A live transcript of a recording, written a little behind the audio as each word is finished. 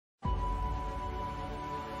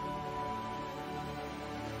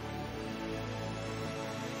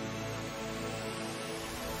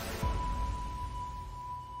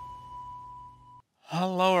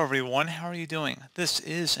Hello everyone, how are you doing? This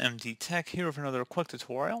is MD Tech here with another quick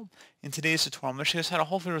tutorial. In today's tutorial, I'm going to show you how to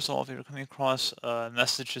hopefully resolve if you're coming across a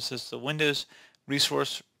message that says the Windows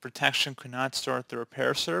resource protection could not start the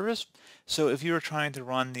repair service. So if you were trying to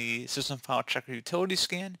run the system file checker utility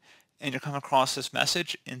scan and you're coming across this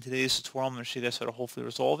message, in today's tutorial I'm going to show you guys how to hopefully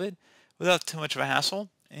resolve it without too much of a hassle,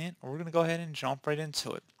 and we're going to go ahead and jump right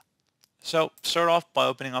into it. So start off by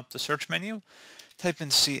opening up the search menu. Type in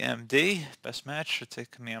CMD, best match, should say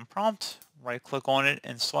command prompt, right click on it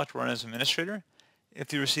and select run as administrator.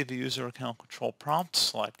 If you receive a user account control prompt,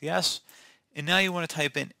 select yes. And now you want to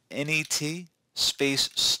type in NET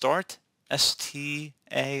space start, S-T-A-R-T,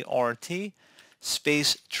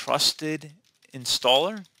 space trusted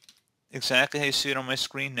installer. Exactly how you see it on my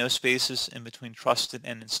screen, no spaces in between trusted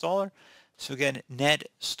and installer. So again, net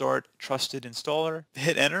start trusted installer,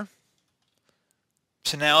 hit enter.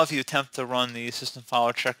 So now if you attempt to run the system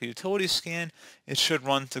file checker utility scan, it should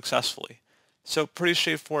run successfully. So pretty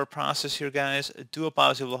straightforward process here, guys. I do hope I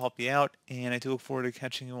was able to help you out, and I do look forward to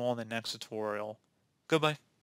catching you all in the next tutorial. Goodbye.